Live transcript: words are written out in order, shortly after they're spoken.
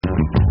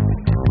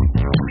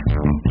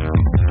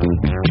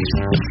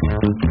Should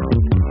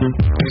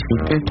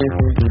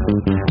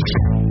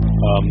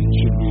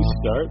we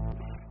start?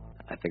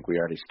 I think we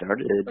already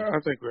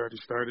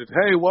started.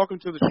 Hey, welcome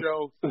to the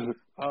show.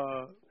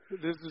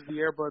 This is the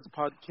Airbuds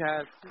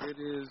Podcast. It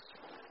is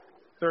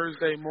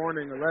Thursday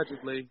morning,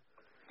 allegedly.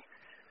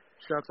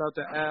 Shouts out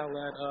to Al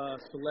at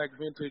Select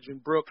Vintage in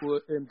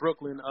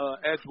Brooklyn,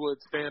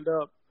 Edgewood. Stand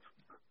up.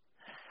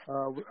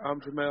 I'm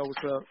Jamel.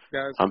 What's up,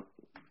 guys? I'm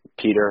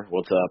Peter.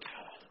 What's up?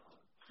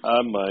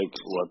 I'm Mike.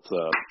 What's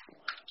up?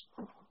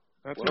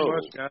 Not too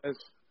much, guys.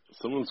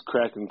 Someone's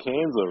cracking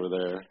cans over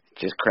there.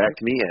 Just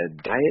cracked me a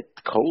Diet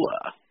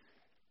Cola.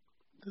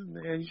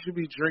 Man, you should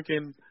be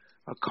drinking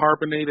a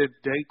carbonated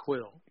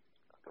Dayquil.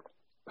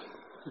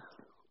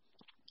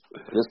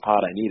 This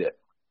pod, I need it.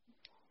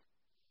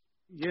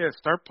 Yeah,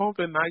 start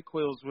pumping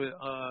NyQuils with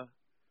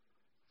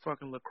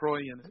fucking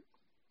LaCroix in it.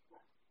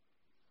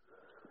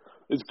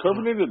 Is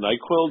carbonated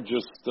NyQuil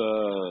just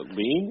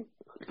lean?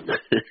 I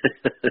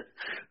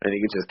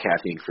think it's just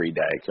caffeine-free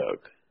Diet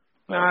Coke.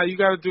 Nah, you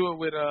got to do it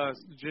with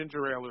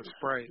ginger ale or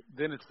Sprite.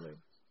 Then it's lean.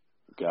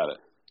 Got it.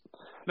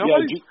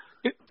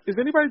 Is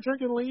anybody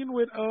drinking lean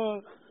with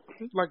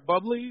like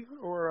bubbly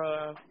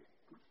or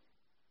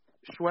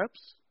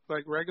Schweppes,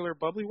 like regular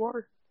bubbly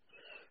water?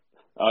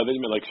 I think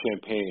you meant like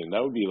champagne.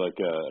 That would be like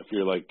if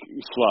you're like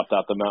you swapped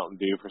out the Mountain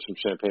Dew for some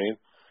champagne.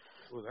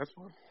 Well, that's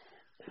fun.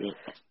 Yeah.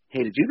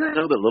 Hey, did you guys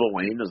know that Lil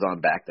Wayne was on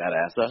Back That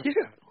Ass Up?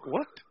 Yeah.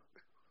 What?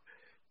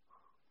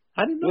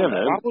 I didn't know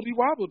that. Man.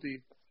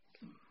 Wobbledy.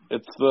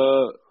 It's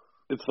the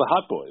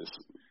Hot Boys.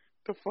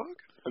 The fuck?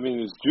 I mean,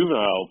 it's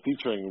Juvenile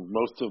featuring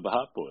most of the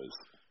Hot Boys.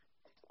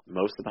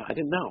 I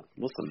didn't know.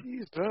 Listen.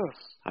 Jesus.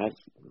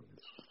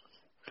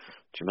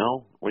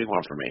 Jamel, what do you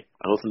want from me?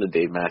 I listened to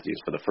Dave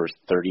Matthews for the first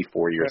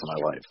 34 years of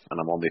my life, and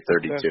I'm only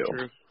 32. That's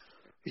true.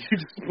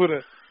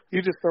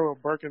 You just throw a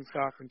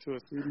Birkenstock into a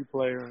CD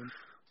player and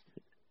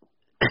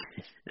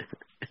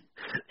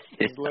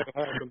just let it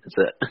happen. That's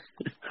it.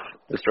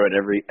 Destroyed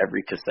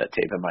every cassette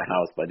tape in my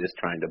house by just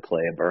trying to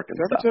play a Birkenstock.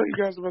 Did I ever tell you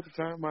guys about the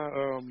time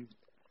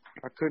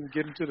I couldn't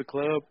get into the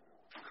club?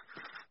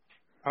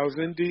 I was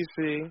in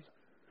D.C.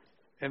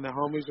 and the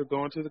homies were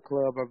going to the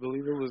club. I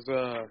believe it was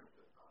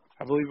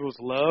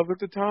Love at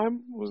the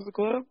time was the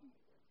club,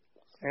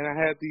 and I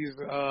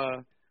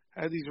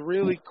had these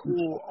really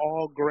cool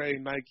all gray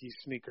Nike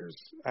sneakers.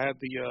 I had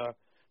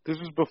this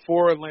was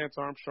before Lance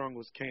Armstrong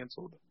was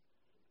canceled.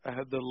 I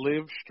had the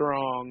Live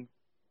Strong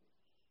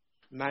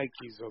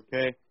Nikes,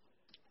 okay?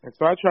 And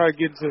so I try to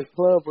get into the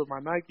club with my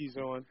Nikes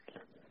on.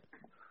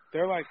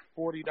 They're like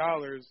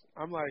 $40.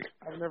 I'm like,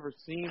 I've never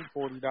seen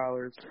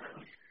 $40.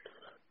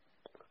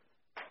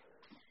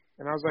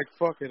 And I was like,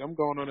 fuck it, I'm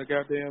going on a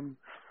goddamn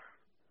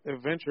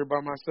adventure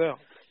by myself.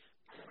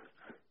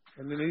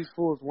 And then these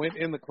fools went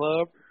in the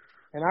club,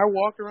 and I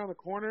walked around the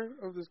corner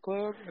of this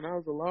club, and I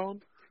was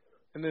alone.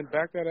 And then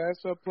Back That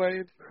Ass Up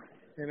played,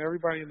 and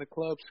everybody in the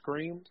club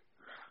screamed.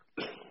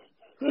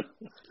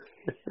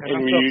 And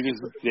were you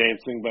just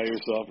dancing by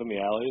yourself in the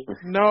alley?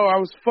 No, I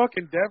was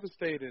fucking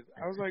devastated.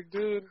 I was like,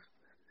 dude,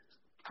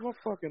 I'm a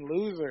fucking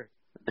loser.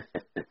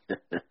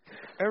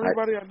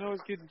 Everybody I know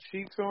is getting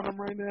cheeks on them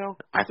right now.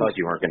 I thought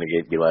you weren't going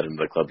to be let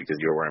into the club because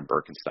you were wearing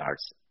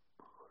Birkenstocks.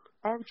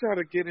 I'm trying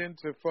to get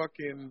into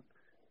fucking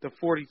the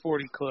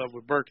 40-40 club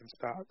with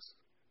Birkenstocks,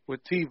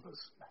 with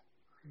Tevas.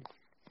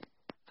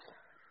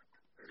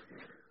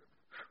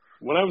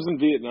 When I was in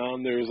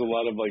Vietnam, there was a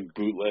lot of like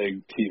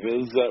bootleg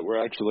Tevas that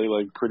were actually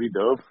like pretty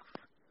dope.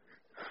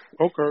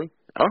 Okay,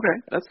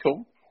 that's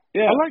cool.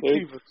 Yeah, I like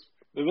Tevas.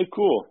 They look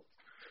cool.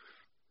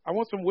 I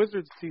want some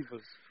Wizards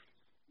Tevas.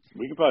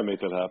 We could probably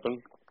make that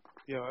happen.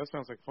 Yeah, that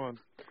sounds like fun.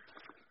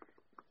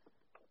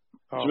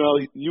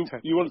 Jamel, you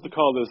wanted to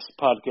call this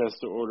podcast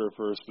to order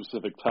for a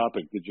specific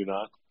topic, did you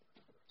not?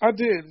 I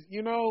did.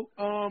 You know,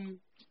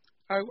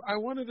 I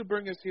wanted to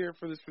bring us here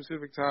for this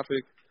specific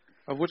topic,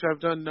 of which I've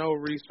done no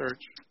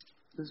research.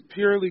 This is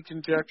purely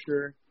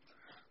conjecture.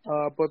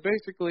 But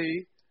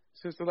basically,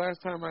 since the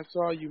last time I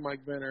saw you,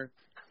 Mike Benner,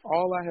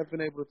 all I have been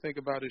able to think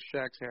about is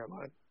Shaq's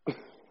hairline.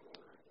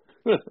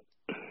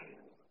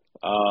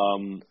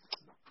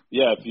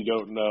 Yeah, if you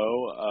don't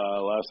know,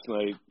 last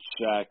night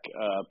Shaq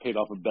paid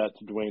off a bet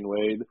to Dwayne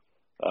Wade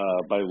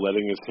by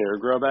letting his hair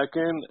grow back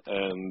in,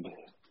 and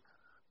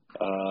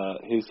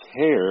his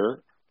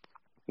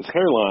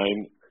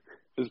hairline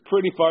is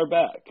pretty far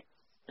back.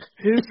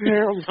 His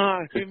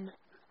hairline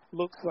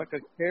looks like a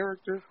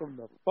character from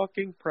the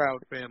fucking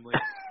Proud Family.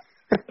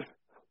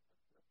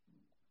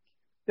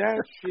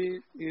 That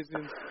shit is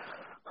insane.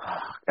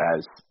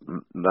 Guys,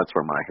 that's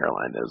where my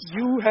hairline is.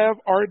 You have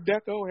Art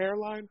Deco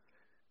hairline?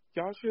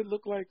 Y'all should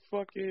look like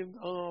fucking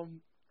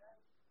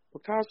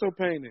Picasso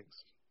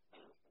paintings.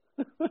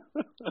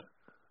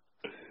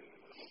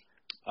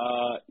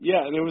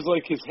 Yeah, and it was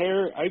like his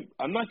hair.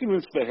 I'm not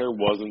convinced the hair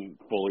wasn't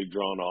fully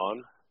drawn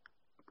on.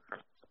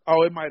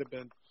 Oh, it might have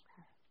been.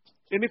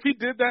 And if he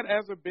did that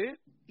as a bit,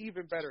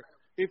 even better.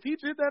 If he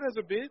did that as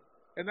a bit,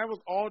 and that was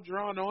all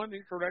drawn on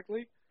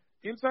incorrectly,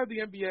 Inside the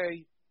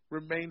NBA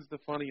remains the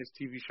funniest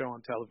TV show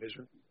on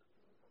television.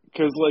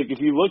 Because, like, if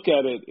you look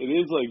at it, it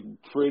is, like,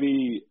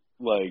 pretty,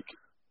 like,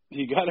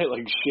 he got it,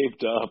 like,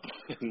 shaped up.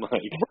 And,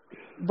 like,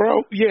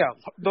 Bro, yeah,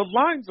 the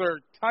lines are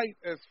tight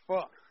as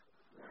fuck.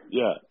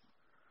 yeah.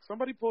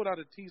 Somebody pulled out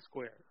a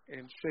T-square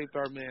and shaped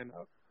our man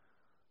up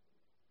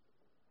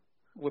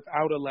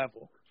without a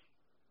level.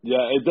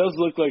 Yeah, it does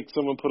look like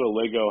someone put a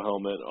Lego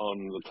helmet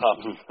on the top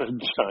of a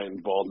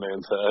giant bald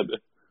man's head.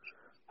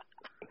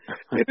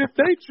 And if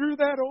they drew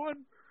that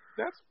on,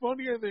 that's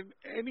funnier than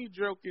any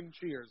joke in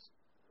Cheers.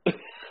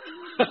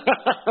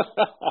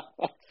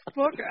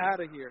 Fuck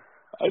out of here.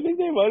 I think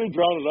they might have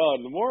drawn it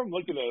on. The more I'm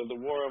looking at it, the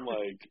more I'm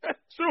like...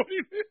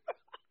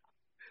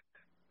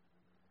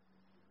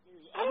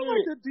 I don't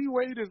like that D.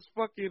 Wade is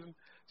fucking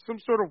some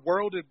sort of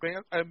world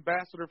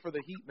ambassador for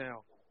the Heat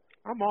now.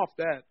 I'm off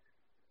that.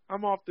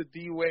 I'm off the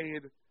D.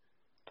 Wade,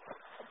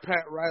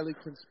 Pat Riley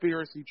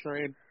conspiracy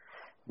train.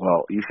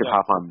 Well, you should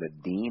hop on the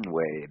Dean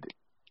Wade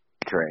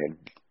train.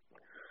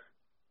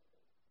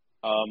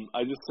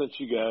 I just sent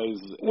you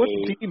guys What's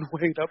Dean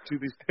Wade up to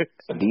these days?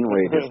 Dean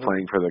Wade is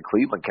playing for the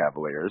Cleveland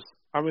Cavaliers.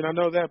 I mean, I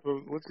know that,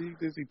 but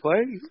does he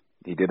play?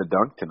 He did a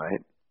dunk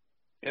tonight.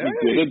 He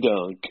did a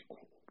dunk.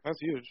 That's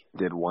huge.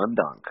 Did one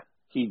dunk.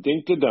 He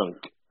dinked a dunk.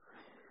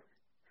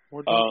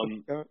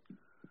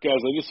 Guys,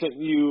 I just sent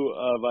you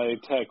via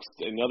text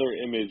another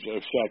image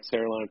of Shaq's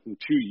hairline from 2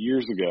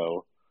 years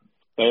ago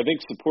that I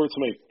think supports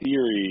my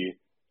theory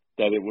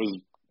that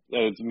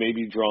it's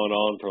maybe drawn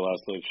on for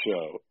last night's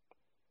show.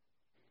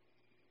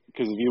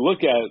 Because if you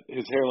look at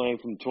his hairline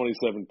from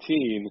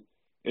 2017,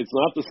 it's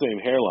not the same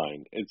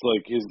hairline. It's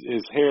like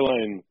his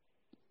hairline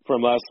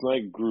from last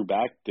night grew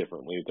back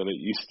differently than it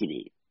used to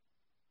be.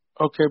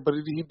 Okay, but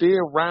he did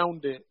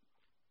round it.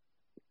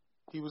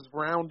 He was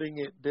rounding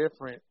it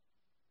different.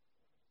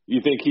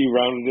 You think he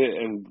rounded it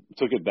and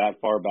took it that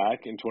far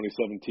back in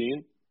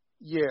 2017?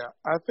 Yeah,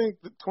 I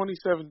think the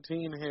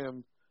 2017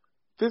 him,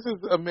 this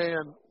is a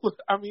man, look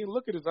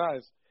at his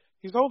eyes.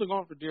 He's holding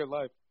on for dear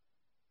life.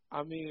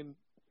 I mean,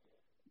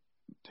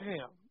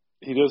 damn.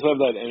 He does have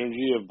that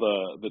energy of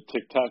the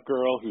TikTok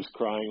girl who's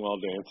crying while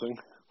dancing.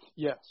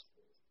 Yes.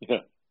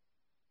 Yeah.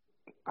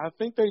 I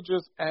think they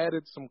just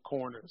added some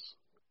corners.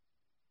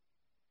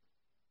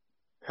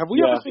 Have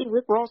we ever seen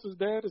Rick Ross's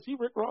dad? Is he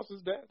Rick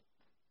Ross's dad?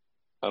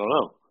 I don't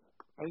know.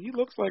 He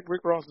looks like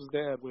Rick Ross's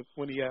dad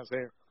when he has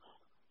hair.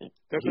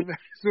 That's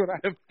what I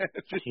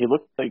imagine. He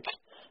looks like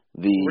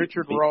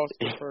Richard Ross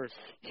the first.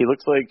 He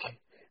looks like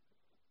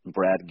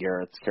Brad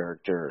Garrett's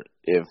character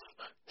if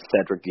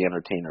Cedric the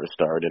Entertainer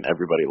starred in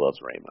Everybody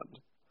Loves Raymond.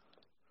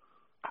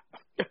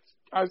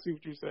 I see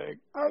what you're saying.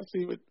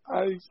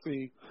 I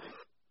see.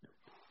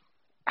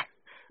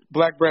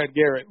 Black Brad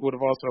Garrett would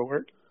have also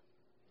worked.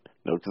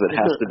 No, because it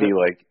has to be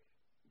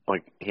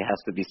like he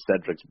has to be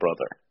Cedric's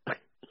brother.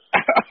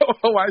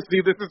 Oh, I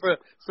see.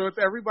 So it's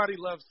Everybody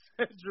Loves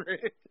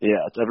Cedric.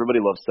 Yeah, it's Everybody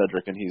Loves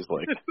Cedric, and he's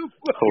like,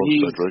 hello,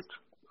 Cedric.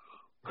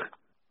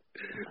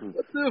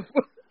 What the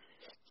fuck?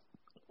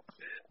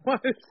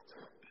 What?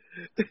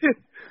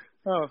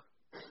 Oh.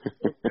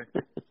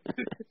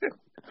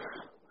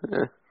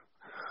 Okay.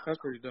 That's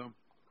pretty dumb.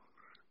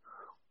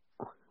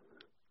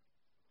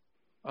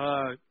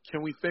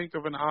 Can we think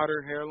of an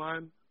odder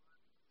hairline?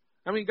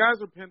 I mean,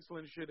 guys are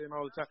penciling shit in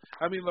all the time.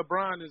 I mean,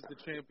 LeBron is the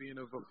champion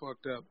of a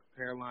fucked up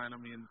hairline. I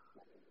mean,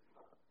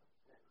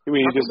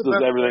 he just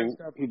does everything.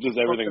 He does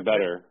everything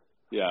better.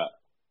 Yeah.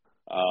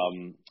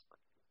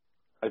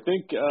 I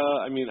think.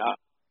 I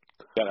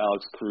got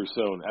Alex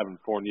Caruso and Evan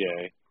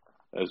Fournier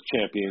as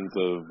champions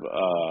of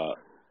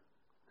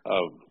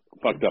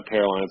fucked up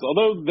hairlines.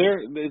 Although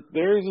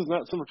theirs is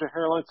not so much a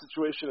hairline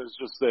situation as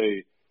just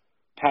a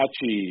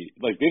patchy.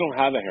 Like they don't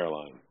have a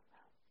hairline.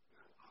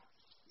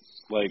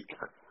 Like.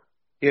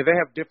 Yeah, they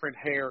have different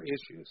hair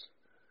issues.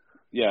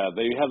 Yeah,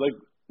 they have like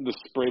the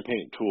spray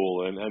paint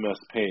tool and MS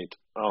Paint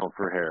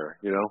for hair,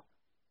 you know?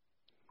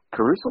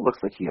 Caruso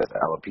looks like he has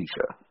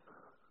alopecia.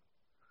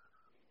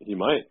 He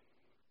might.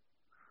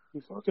 He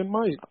fucking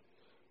might.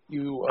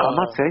 I'm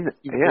not saying that.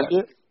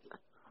 Yeah.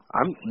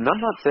 I'm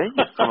not saying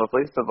it from a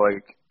place of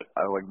like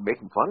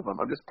making fun of him.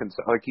 I'm just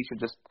concerned. Like he should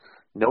just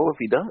know if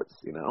he does,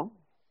 you know?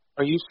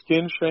 Are you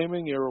skin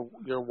shaming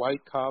your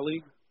white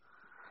colleague?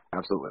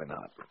 Absolutely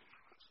not.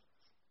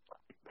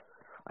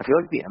 I feel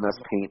like the MS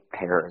Paint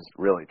hair is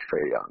really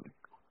Trae Young.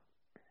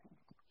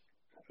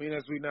 I mean,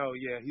 as we know,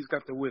 yeah, he's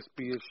got the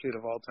wispiest shit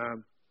of all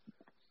time.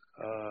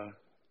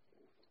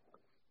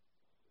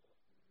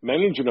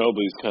 Manu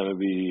Ginobili's kind of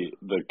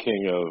the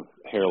king of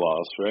hair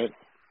loss, right?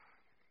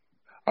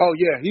 Oh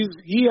yeah,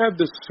 he had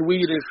the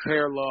sweetest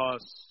hair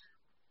loss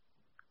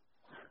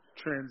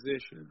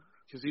transition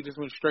because he just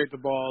went straight to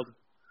bald,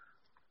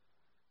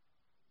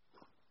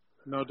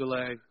 no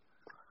delay,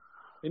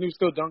 and he was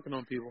still dunking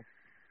on people.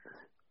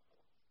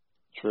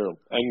 True.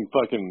 And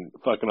fucking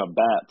up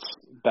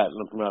batting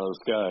them from out of the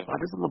sky. Why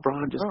doesn't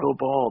LeBron just go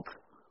bald?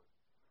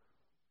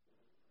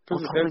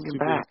 Because his head's too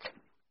big.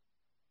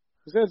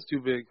 His head's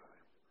too big.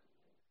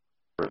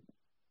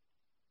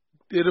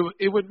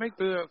 It would make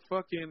the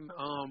fucking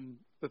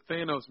the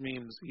Thanos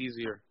memes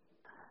easier.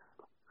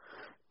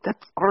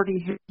 That's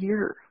already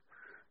here.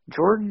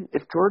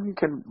 If Jordan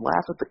can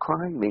laugh at the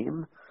crying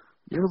meme,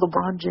 you're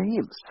LeBron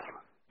James.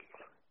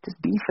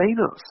 Just be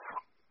Thanos.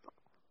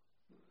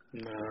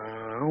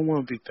 Nah, I don't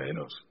want to be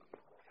Thanos.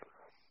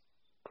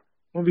 I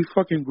want to be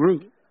fucking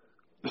Groot.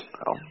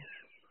 Oh.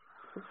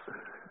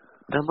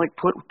 Then,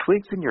 put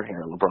twigs in your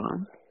hair,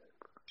 LeBron.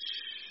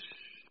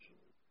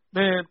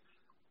 Man,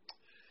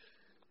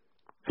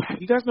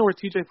 you guys know where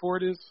TJ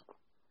Ford is?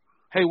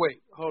 Hey,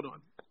 wait, hold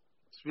on.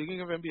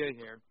 Speaking of NBA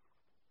hair,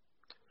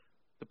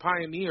 the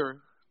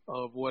pioneer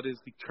of what is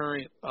the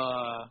current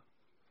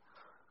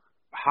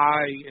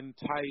high and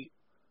tight,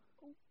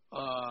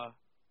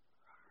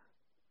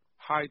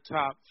 high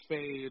top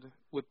fade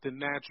with the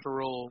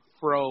natural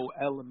fro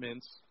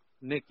elements,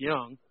 Nick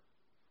Young.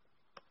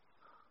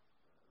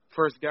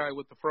 First guy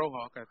with the fro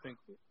hawk, I think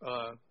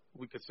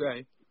we could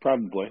say.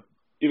 Probably.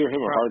 Either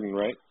him or Harden,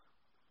 right?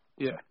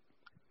 Yeah.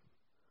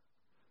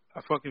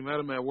 I fucking met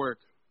him at work.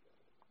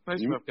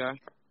 Nice enough guy.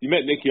 You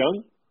met Nick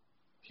Young?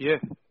 Yeah.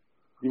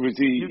 Was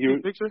he? You see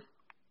the picture?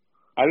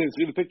 I didn't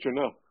see the picture.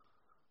 No.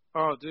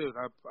 Oh, dude,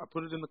 I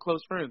put it in the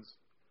close friends.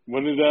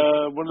 When did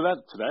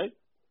that today?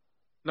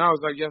 No, it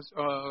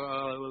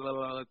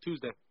was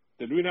Tuesday.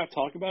 Did we not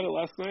talk about it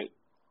last night?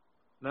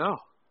 No.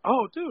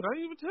 Oh, dude, I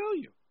didn't even tell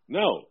you.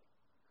 No.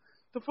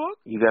 The fuck?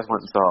 You guys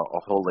went and saw a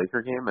whole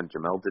Laker game, and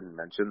Jamel didn't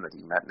mention that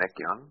he met Nick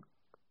Young?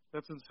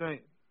 That's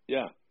insane.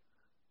 Yeah.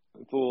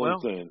 It's a little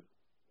insane.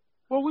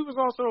 Well, we was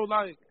also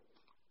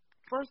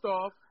first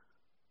off,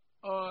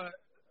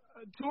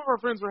 two of our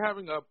friends were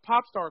having a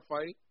pop star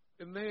fight,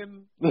 and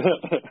then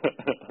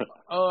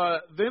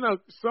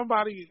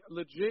somebody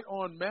legit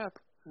on meth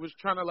was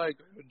trying to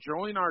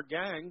join our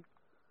gang.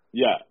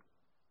 Yeah.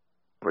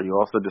 Were you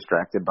also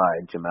distracted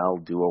by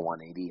Jamel do a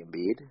 180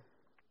 Embiid?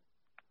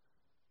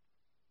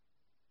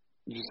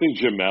 Did you say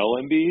Jamel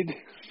Embiid?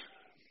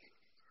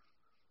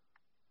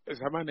 Is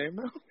that my name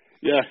now?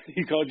 Yeah,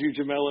 he called you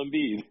Jamel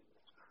Embiid.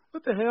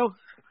 What the hell?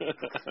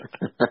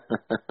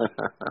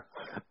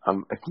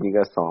 Can you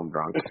guys tell I'm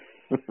drunk?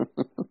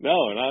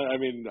 No, and I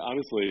mean,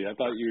 honestly, I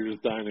thought you were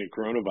just dying of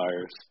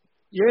coronavirus.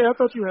 Yeah, I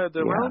thought you had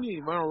the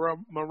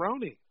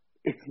Maroni.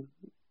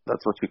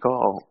 That's what you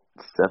call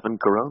 7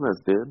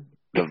 coronas, dude.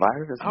 The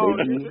virus,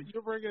 baby.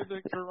 You're bringing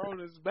the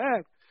coronas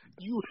back.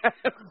 You have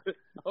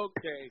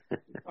okay.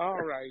 All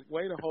right.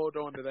 Way to hold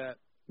on to that.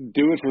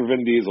 Do it for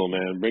Vin Diesel,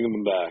 man. Bring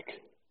him back.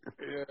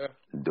 Yeah.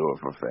 Do it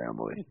for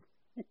family.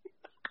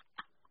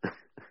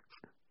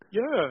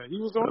 Yeah, he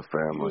was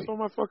on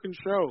my fucking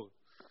show.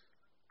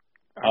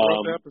 I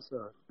wrote the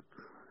episode.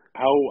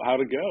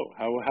 How'd it go?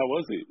 How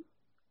was he?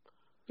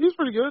 He was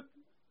pretty good.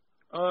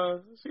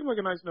 Seemed like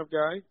a nice enough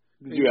guy.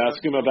 Did you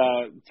ask him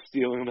about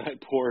stealing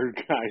that poor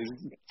guy's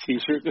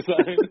T-shirt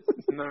design?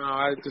 No,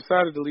 I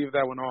decided to leave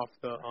that one off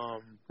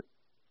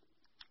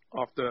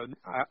the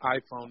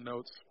iPhone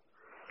notes.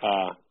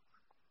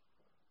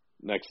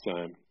 Next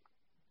time.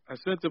 I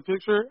sent the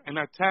picture and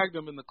I tagged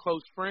him in the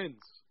close friends.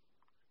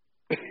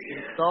 He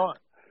saw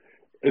it.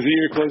 Is he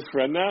your close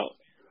friend now?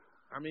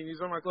 I mean,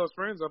 he's on my close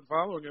friends. I'm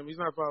following him. He's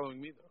not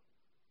following me though.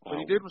 But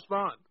he did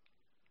respond.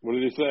 What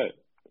did he say?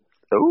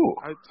 Ooh.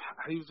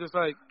 He was just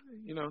like,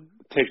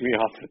 take me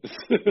off this.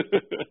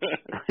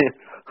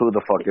 Who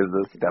the fuck is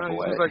this? Step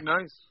away. He was like,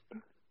 nice.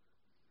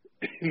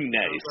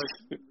 Nice.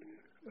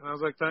 And I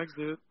was like, thanks,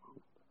 dude.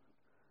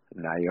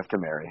 Now you have to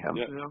marry him.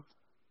 Yeah.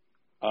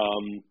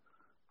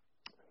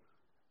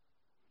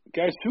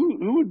 Guys,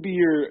 who would be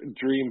your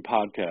dream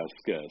podcast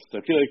guest?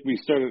 I feel like we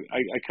started.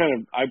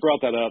 I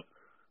brought that up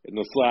in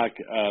the Slack,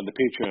 the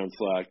Patreon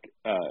Slack.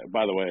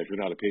 By the way, if you're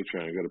not a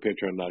Patreon, go to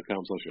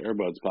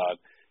patreon.com/airbudspod.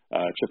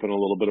 Chip in a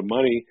little bit of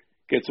money,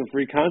 get some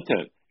free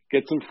content,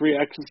 get some free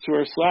access to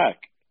our Slack.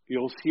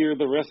 You'll hear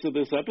the rest of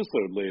this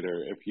episode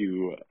later if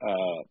you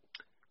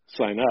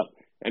sign up.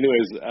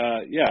 Anyways,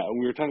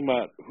 we were talking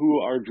about who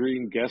our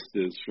dream guest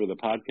is for the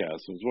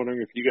podcast. I was wondering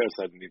if you guys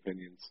had any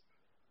opinions.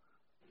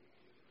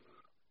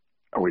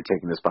 Are we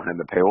taking this behind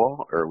the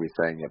paywall, or are we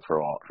saying it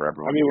for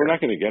everyone? I mean, we're not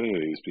going to get into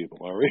these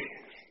people, are we?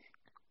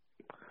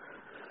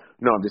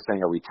 No, I'm just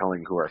saying, are we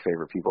telling who our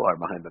favorite people are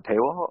behind the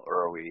paywall,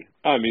 or are we?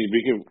 I mean,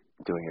 we can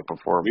doing it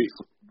before we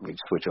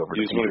switch over.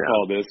 You just want to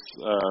call this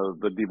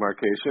the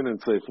demarcation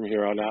and say from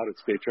here on out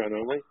it's Patreon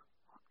only.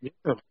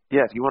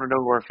 Yeah, if you want to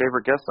know who our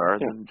favorite guests are,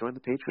 then join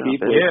the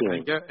Patreon.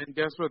 And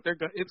guess what?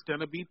 It's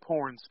gonna be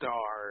porn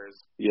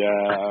stars.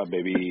 Yeah,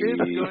 baby.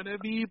 It's gonna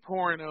be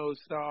porno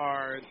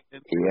stars.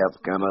 It's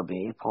gonna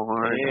be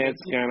porn.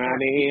 It's gonna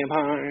be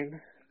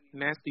porn.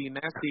 Nasty.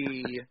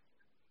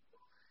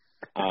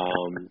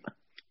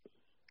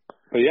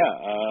 But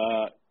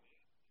yeah,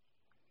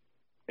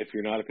 if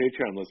you're not a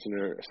Patreon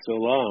listener so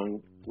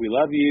long, we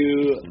love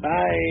you.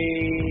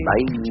 Bye.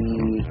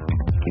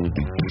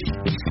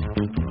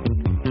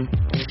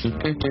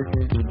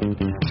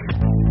 Bye.